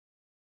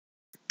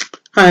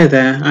Hi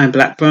there, I'm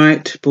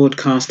Blackbright,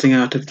 broadcasting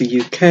out of the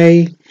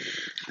UK,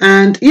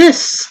 and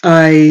yes,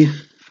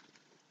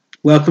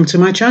 welcome to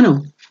my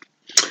channel.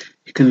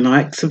 You can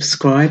like,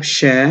 subscribe,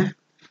 share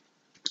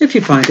if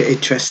you find it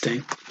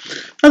interesting.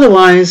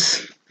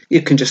 Otherwise,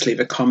 you can just leave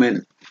a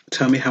comment,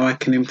 tell me how I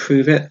can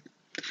improve it,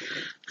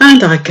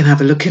 and I can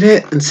have a look at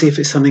it and see if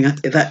it's something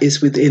that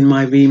is within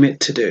my remit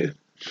to do.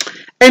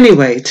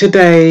 Anyway,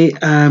 today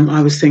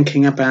I was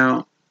thinking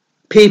about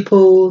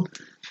people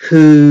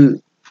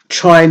who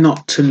try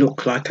not to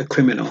look like a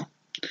criminal.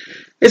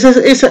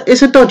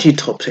 It's a dodgy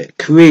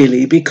topic,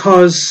 really,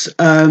 because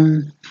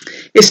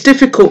it's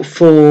difficult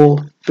for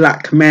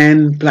black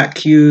men,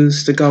 black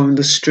youths to go on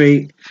the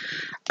street,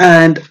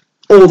 and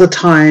all the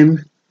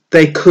time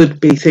they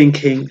could be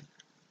thinking,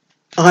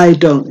 I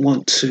don't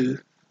want to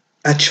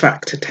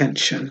attract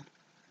attention.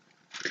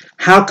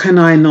 How can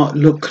I not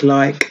look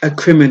like a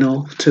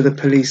criminal to the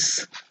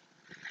police?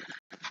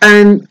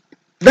 And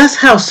that's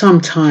how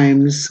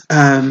sometimes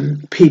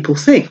people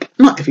think.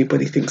 Not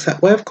everybody thinks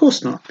that way, of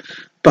course not.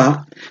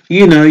 But,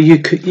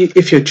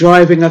 if you're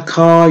driving a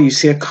car, you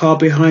see a car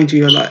behind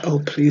you, you're like, oh,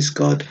 please,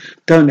 God,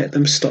 don't let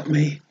them stop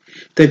me.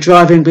 They're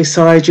driving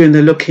beside you and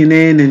they're looking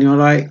in and you're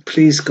like,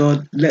 please,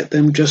 God, let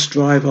them just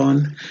drive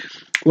on,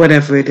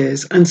 whatever it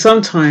is. And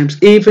sometimes,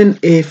 even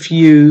if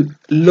you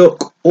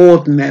look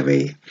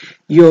ordinary,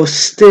 you're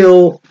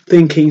still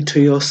thinking to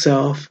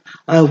yourself,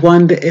 I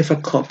wonder if a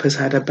cop has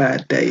had a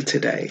bad day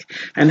today,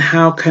 and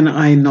how can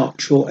I not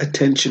draw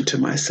attention to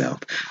myself?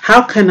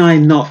 How can I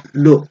not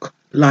look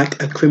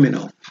like a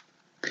criminal?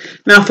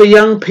 Now, for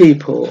young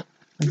people,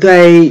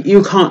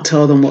 you can't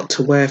tell them what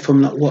to wear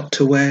from not what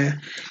to wear.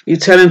 You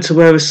tell them to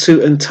wear a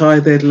suit and tie,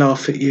 they'd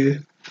laugh at you.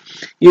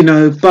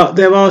 But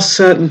there are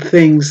certain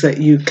things that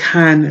you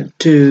can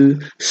do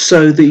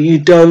so that you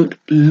don't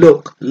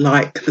look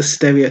like the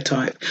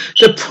stereotype.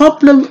 The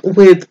problem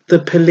with the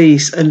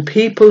police and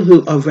people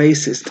who are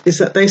racist is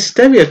that they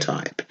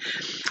stereotype.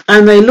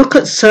 And they look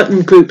at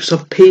certain groups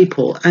of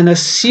people and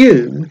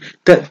assume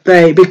that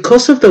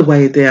because of the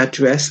way they are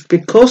dressed,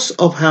 because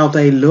of how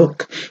they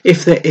look,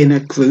 if they're in a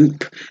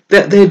group,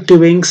 that they're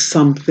doing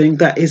something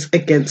that is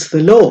against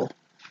the law.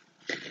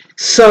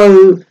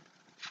 So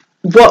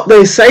what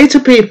they say to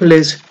people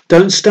is,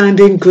 don't stand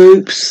in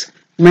groups.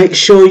 Make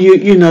sure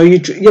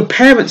your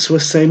parents will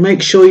say,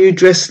 make sure you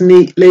dress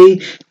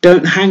neatly.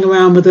 Don't hang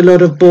around with a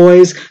lot of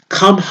boys.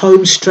 Come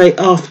home straight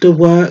after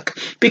work.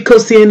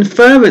 Because the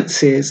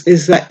inference is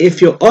that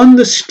if you're on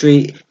the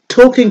street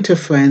talking to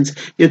friends,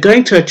 you're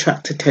going to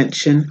attract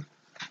attention.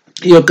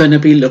 You're going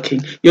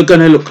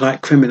to look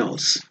like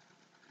criminals.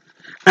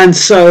 And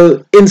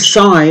so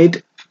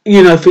inside,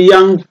 for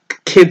young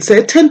kids,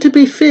 they tend to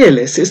be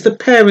fearless. It's the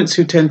parents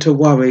who tend to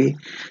worry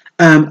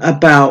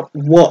about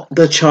what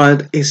the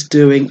child is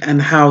doing and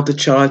how the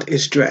child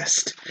is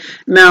dressed.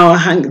 Now,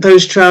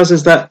 those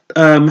trousers that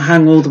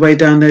hang all the way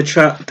down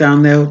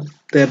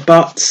their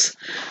butts,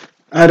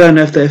 I don't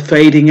know if they're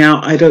fading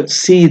out. I don't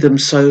see them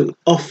so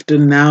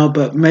often now,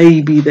 but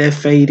maybe they're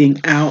fading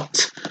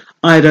out.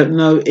 I don't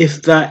know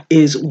if that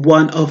is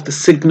one of the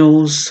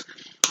signals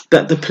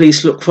that the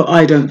police look for.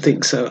 I don't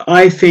think so.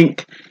 I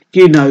think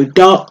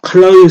dark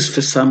clothes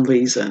for some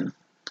reason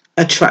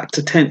attract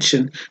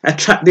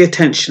the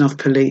attention of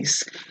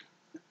police.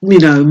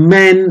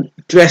 Men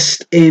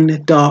dressed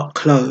in dark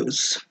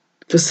clothes.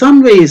 For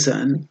some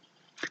reason,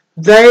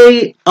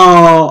 that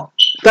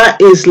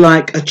is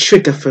like a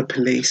trigger for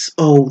police.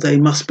 Oh, they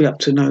must be up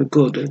to no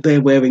good if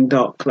they're wearing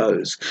dark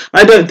clothes.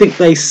 I don't think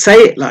they say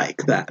it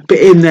like that, but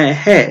in their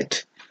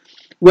head,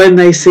 when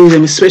they see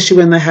them, especially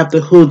when they have the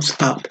hoods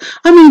up.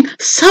 I mean,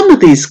 some of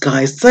these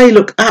guys, they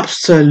look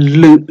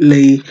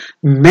absolutely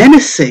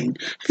menacing.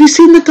 Have you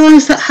seen the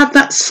guys that have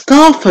that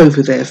scarf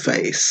over their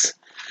face?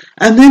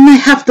 And then they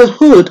have the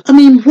hood. I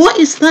mean, what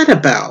is that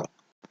about?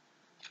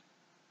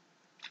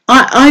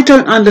 I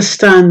don't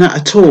understand that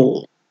at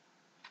all.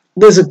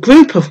 There's a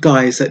group of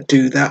guys that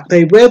do that.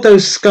 They wear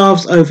those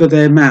scarves over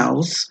their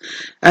mouths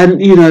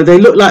and, they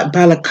look like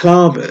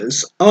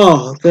balaclavas.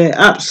 Oh, they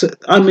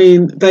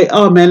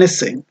are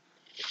menacing.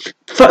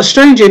 But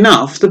strange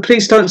enough, the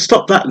police don't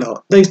stop that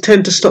lot. They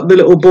tend to stop the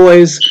little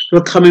boys who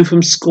are coming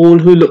from school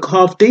who look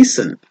half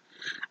decent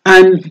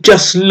and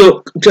just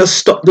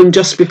stop them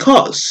just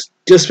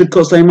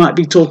because they might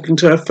be talking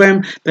to a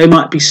friend. They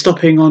might be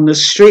stopping on the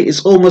street.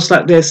 It's almost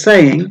like they're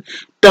saying,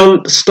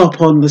 don't stop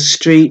on the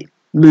street.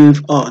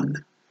 Move on.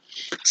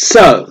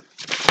 So,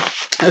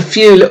 a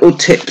few little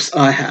tips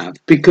I have,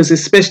 because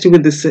especially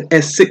with the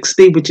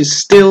S60, which is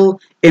still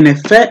in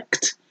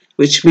effect,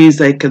 which means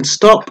they can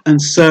stop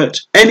and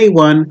search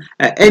anyone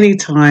at any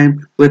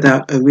time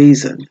without a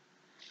reason.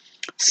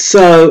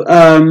 So,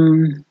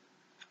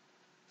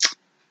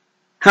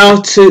 how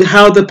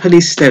the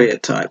police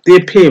stereotype. The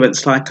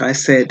appearance, like I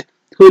said,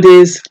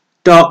 hoodies,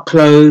 dark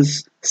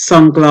clothes,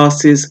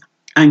 sunglasses,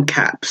 and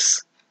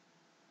caps.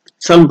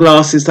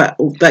 Sunglasses,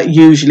 that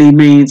usually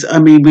means,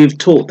 we've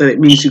taught that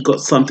it means you've got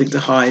something to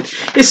hide,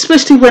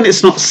 especially when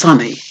it's not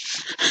sunny.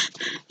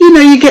 You know,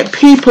 you get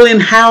people in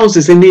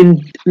houses and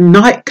in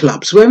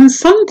nightclubs wearing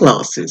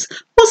sunglasses.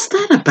 What's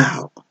that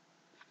about?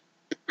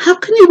 How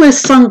can you wear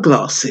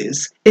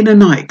sunglasses in a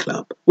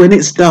nightclub when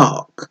it's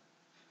dark?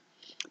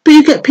 But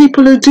you get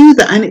people who do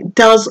that, and it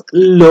does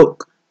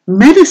look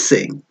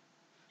menacing.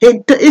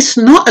 It's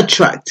not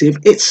attractive.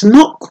 It's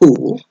not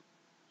cool.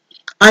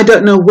 I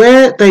don't know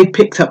where they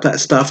picked up that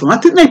stuff from. I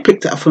think they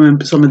picked it up from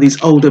some of these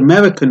old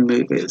American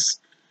movies.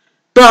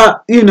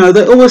 But, you know,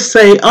 they always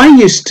say, I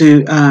used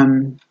to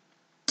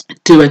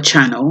do a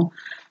channel,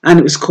 and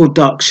it was called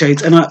Dark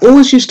Shades, and I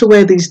always used to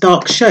wear these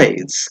dark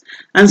shades.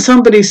 And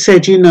somebody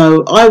said, you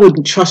know, I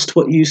wouldn't trust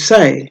what you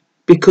say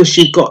because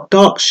you've got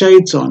dark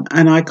shades on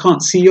and I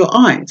can't see your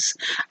eyes.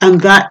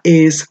 And that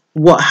is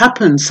what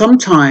happens.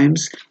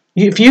 Sometimes,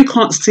 if you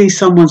can't see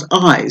someone's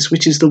eyes,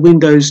 which is the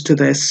windows to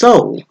their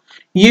soul,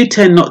 you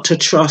tend not to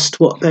trust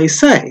what they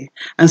say.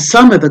 And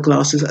some of the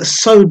glasses are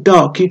so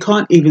dark you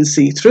can't even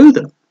see through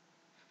them.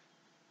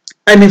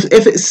 And if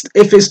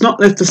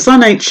the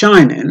sun ain't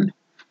shining,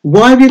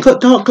 why have you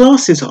got dark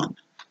glasses on?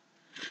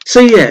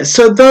 So yeah,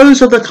 so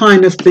those are the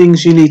kind of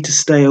things you need to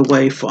stay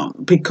away from,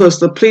 because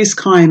the police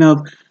kind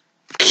of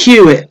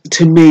cue it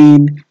to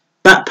mean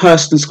that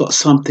person's got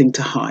something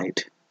to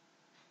hide.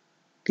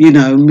 You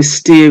know,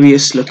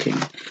 mysterious looking.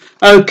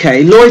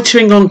 Okay,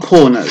 loitering on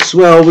corners.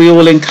 Well,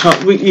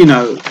 you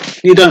know,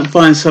 you don't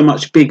find so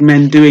much big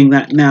men doing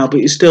that now, but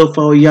you still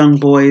find young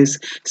boys.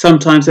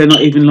 Sometimes they're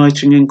not even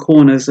loitering in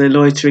corners. They're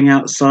loitering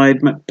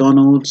outside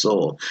McDonald's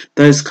or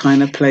those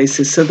kind of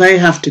places. So they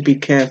have to be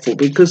careful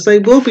because they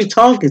will be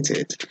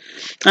targeted.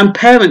 And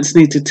parents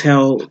need to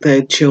tell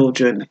their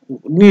children,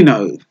 you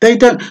know,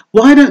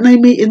 why don't they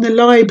meet in the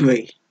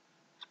library?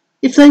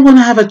 If they want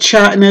to have a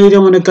chat and they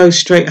don't want to go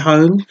straight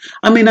home,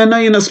 I mean, I know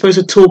you're not supposed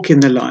to talk in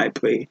the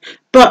library,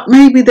 but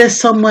maybe there's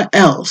somewhere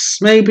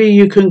else. Maybe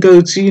you can go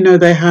to, you know,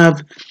 they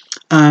have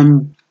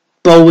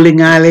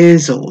bowling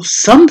alleys or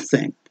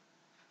something.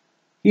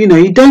 You know,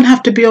 you don't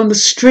have to be on the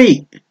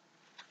street.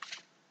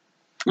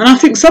 And I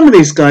think some of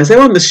these guys, they're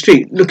on the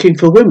street looking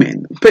for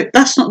women, but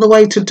that's not the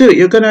way to do it.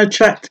 You're going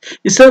to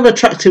instead of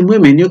attracting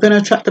women, you're going to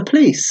attract the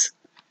police.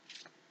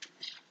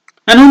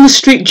 And on the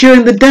street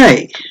during the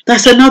day,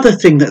 that's another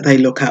thing that they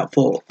look out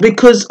for,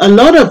 because a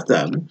lot of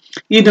them,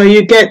 you know,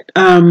 you get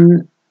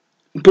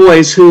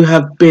boys who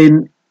have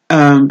been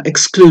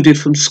excluded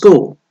from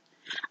school.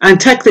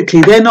 And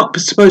technically, they're not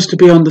supposed to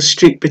be on the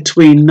street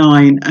between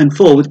 9 and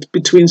 4,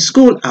 between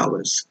school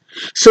hours.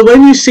 So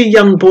when you see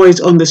young boys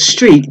on the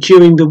street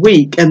during the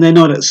week and they're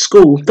not at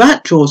school,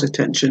 that draws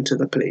attention to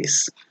the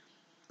police.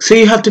 So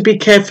you have to be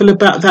careful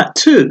about that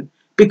too,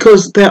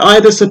 because they're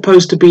either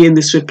supposed to be in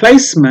this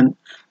replacement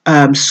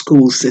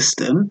school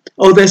system,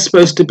 or they're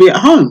supposed to be at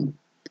home,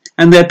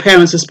 and their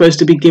parents are supposed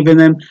to be giving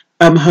them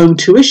home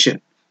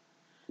tuition,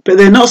 but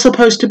they're not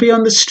supposed to be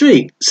on the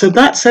street. So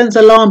that sends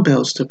alarm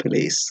bells to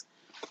police.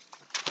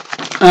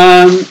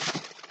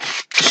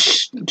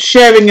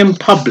 Sharing in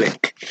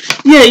public,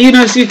 yeah, you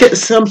know, so you get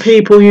some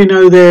people, you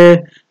know,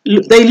 they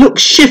look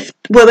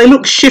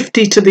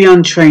shifty to the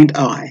untrained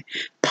eye,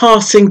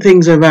 passing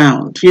things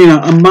around, you know,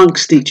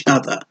 amongst each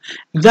other.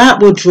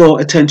 That will draw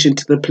attention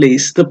to the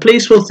police. The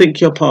police will think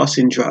you're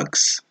passing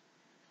drugs.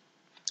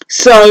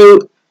 So,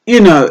 you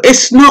know,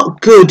 it's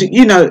not good.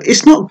 You know,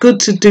 it's not good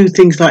to do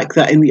things like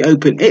that in the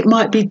open. It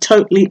might be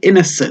totally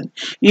innocent.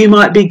 You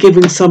might be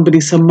giving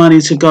somebody some money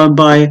to go and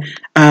buy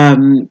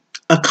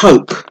a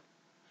Coke,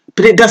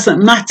 but it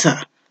doesn't matter.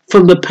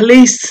 From the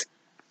police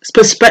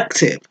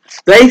perspective,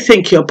 they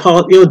think you're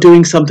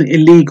doing something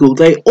illegal.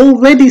 They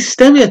already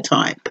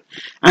stereotype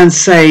and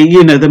say,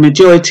 you know, the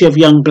majority of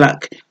young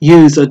black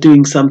youths are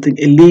doing something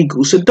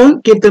illegal. So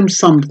don't give them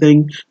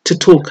something to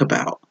talk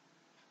about,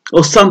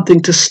 or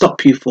something to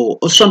stop you for,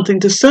 or something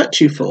to search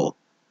you for.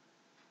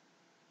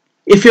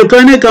 If you're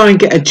going to go and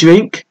get a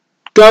drink,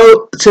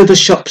 go to the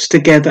shops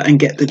together and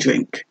get the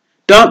drink.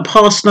 Don't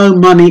pass no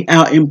money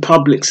out in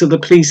public so the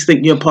police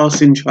think you're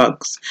passing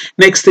drugs.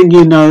 Next thing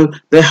you know,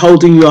 they're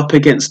holding you up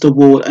against a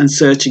wall and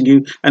searching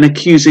you and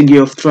accusing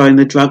you of throwing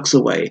the drugs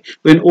away,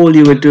 when all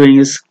you were doing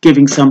is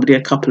giving somebody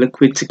a couple of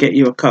quid to get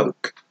you a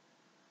Coke.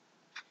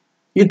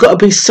 You've got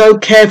to be so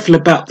careful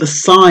about the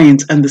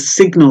signs and the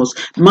signals.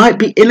 Might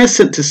be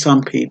innocent to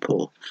some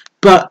people,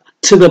 but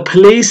to the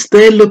police,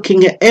 they're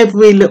looking at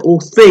every little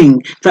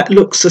thing that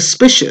looks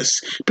suspicious,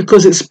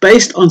 because it's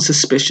based on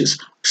suspicions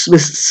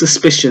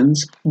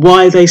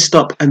why they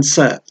stop and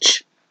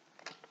search.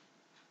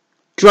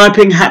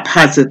 Driving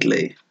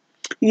haphazardly.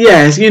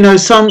 Yes,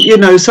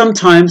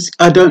 sometimes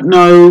I don't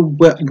know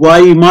why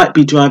you might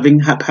be driving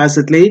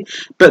haphazardly,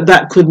 but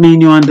that could mean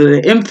you're under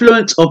the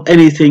influence of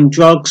anything,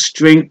 drugs,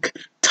 drink,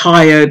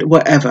 tired,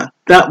 whatever.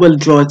 That will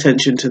draw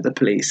attention to the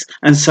police,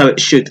 and so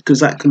it should, because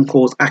that can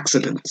cause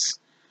accidents.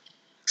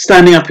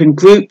 Standing up in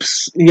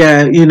groups,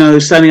 they're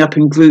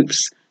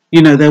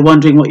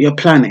wondering what you're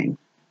planning.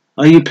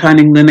 Are you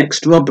planning the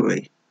next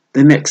robbery,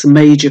 the next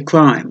major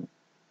crime?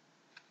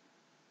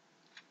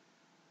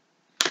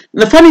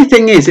 The funny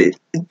thing is,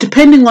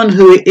 depending on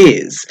who it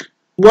is,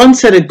 one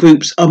set of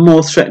groups are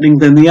more threatening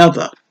than the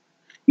other.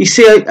 You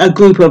see a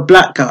group of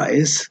black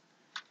guys,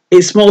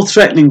 it's more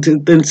threatening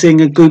than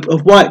seeing a group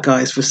of white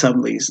guys for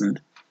some reason.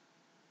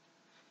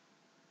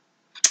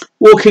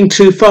 Walking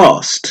too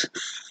fast.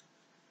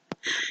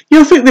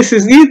 You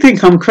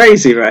think I'm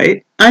crazy,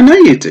 right? I know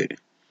you do.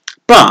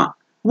 But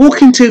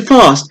walking too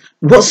fast,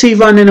 what's he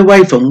running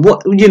away from?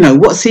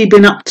 What's he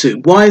been up to?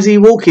 Why is he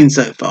walking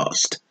so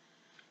fast?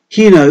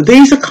 These are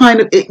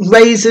it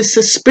raises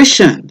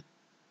suspicion.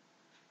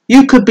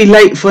 You could be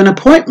late for an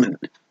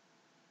appointment,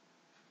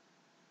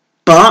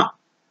 but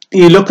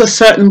you look a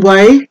certain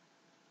way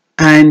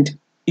and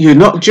you're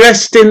not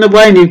dressed in the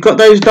way and you've got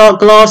those dark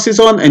glasses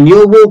on and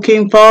you're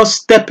walking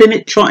fast,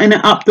 trotting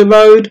it up the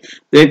road.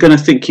 They're going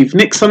to think you've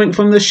nicked something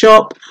from the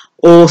shop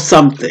or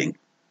something.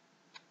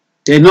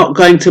 They're not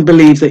going to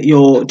believe that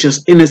you're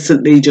just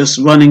innocently just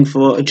running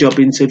for a job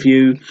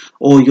interview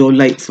or you're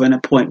late for an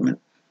appointment.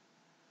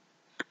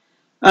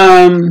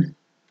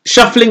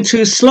 Shuffling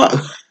too slow.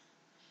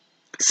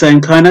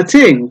 Same kind of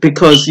thing,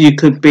 because you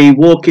could be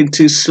walking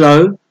too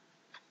slow.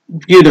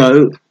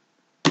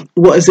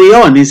 What is he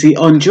on? Is he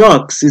on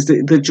drugs? Is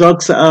it the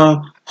drugs that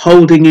are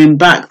holding him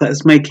back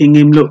that's making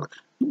him look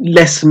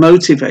less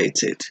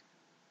motivated?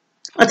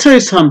 I tell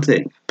you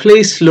something,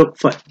 please look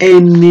for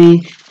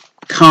any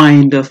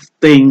kind of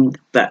thing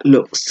that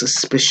looks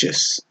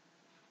suspicious.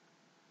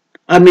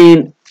 I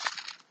mean,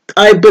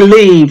 I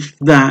believe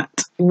that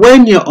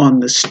when you're on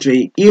the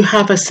street, you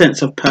have a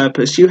sense of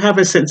purpose, you have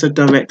a sense of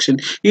direction.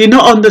 You're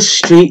not on the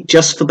street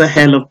just for the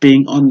hell of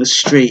being on the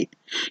street.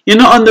 You're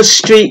not on the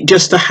street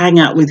just to hang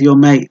out with your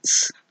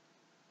mates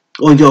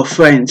or your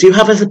friends. You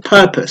have a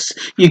purpose.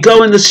 You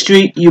go on the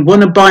street, you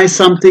want to buy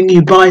something,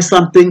 you buy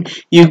something,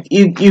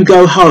 you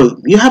go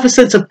home. You have a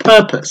sense of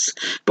purpose.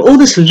 But all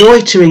this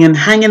loitering and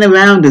hanging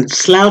around and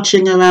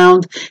slouching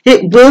around,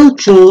 it will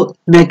draw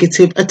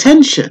negative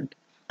attention.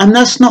 And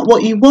that's not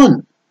what you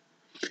want.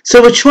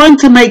 So we're trying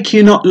to make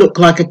you not look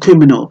like a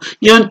criminal.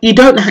 You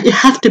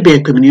have to be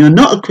a criminal. You're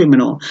not a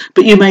criminal,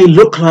 but you may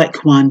look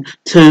like one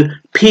to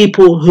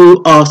people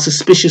who are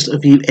suspicious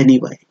of you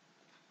anyway.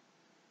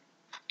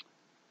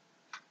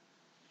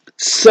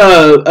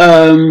 So,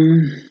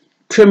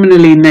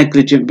 criminally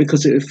negligent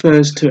because it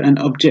refers to an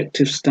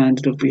objective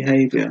standard of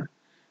behaviour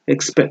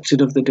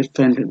expected of the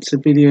defendant,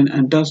 civilian,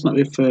 and does not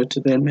refer to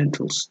their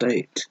mental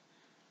state.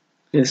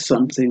 There's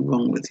something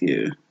wrong with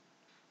you.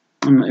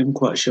 I'm not even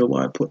quite sure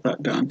why I put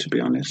that down, to be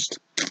honest.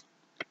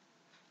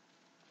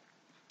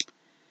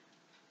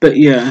 But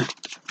yeah,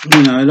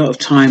 a lot of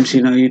times,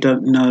 you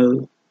don't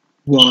know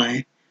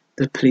why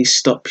the police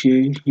stop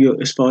you.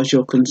 As far as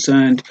you're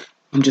concerned,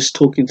 I'm just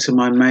talking to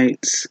my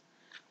mates.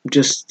 I'm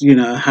just,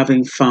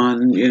 having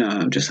fun.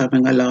 I'm just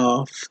having a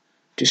laugh,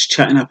 just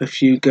chatting up a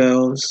few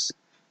girls.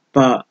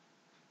 But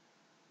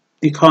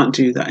you can't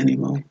do that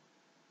anymore.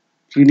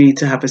 You need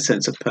to have a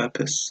sense of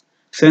purpose,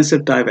 sense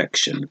of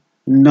direction.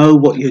 Know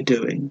what you're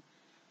doing.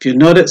 If you're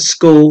not at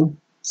school,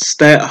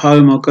 stay at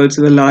home or go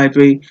to the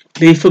library.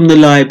 Leave from the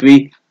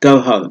library, go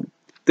home.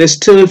 There's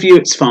two of you,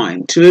 it's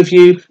fine. Two of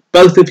you,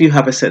 both of you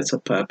have a sense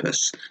of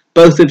purpose.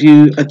 Both of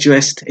you are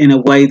dressed in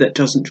a way that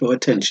doesn't draw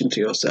attention to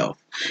yourself.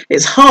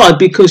 It's hard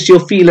because you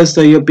feel as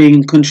though you're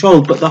being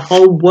controlled, but the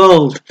whole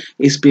world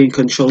is being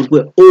controlled.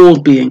 We're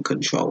all being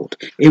controlled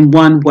in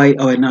one way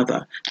or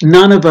another.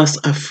 None of us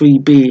are free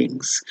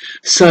beings.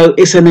 So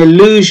it's an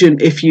illusion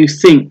if you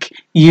think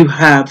you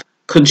have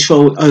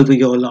control over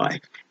your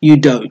life. You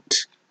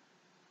don't.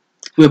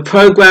 We're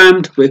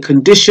programmed, we're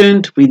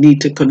conditioned, we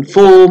need to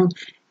conform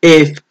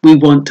if we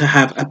want to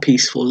have a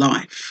peaceful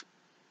life.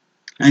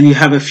 And you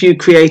have a few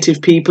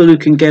creative people who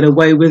can get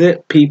away with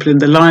it, people in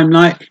the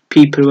limelight,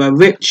 people who are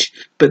rich,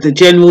 but the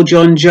general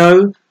John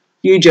Joe,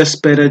 you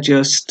just better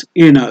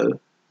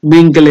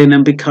mingle in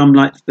and become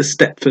like the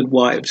Stepford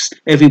Wives.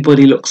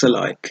 Everybody looks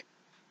alike.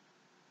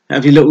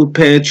 Have your little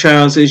pair of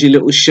trousers, your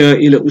little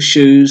shirt, your little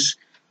shoes.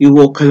 You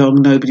walk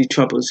along, nobody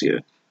troubles you.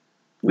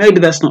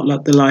 Maybe that's not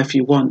like the life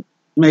you want.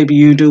 Maybe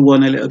you do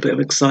want a little bit of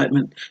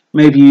excitement.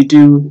 Maybe you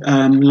do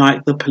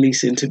like the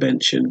police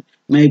intervention.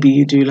 Maybe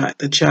you do like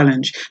the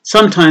challenge.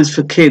 Sometimes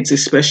for kids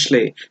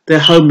especially, their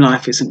home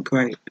life isn't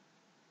great.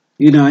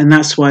 And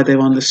that's why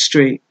they're on the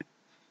street.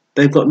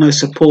 They've got no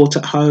support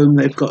at home.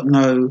 They've got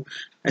no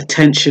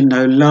attention,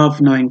 no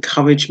love, no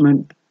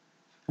encouragement.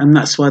 And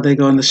that's why they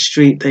go on the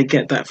street. They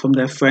get that from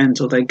their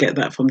friends or they get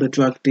that from the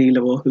drug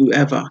dealer or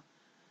whoever.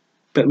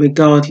 But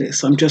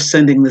regardless, I'm just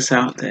sending this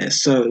out there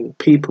so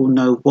people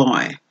know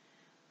why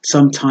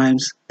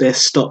sometimes they're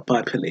stopped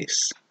by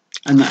police.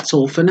 And that's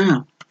all for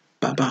now.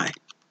 Bye-bye.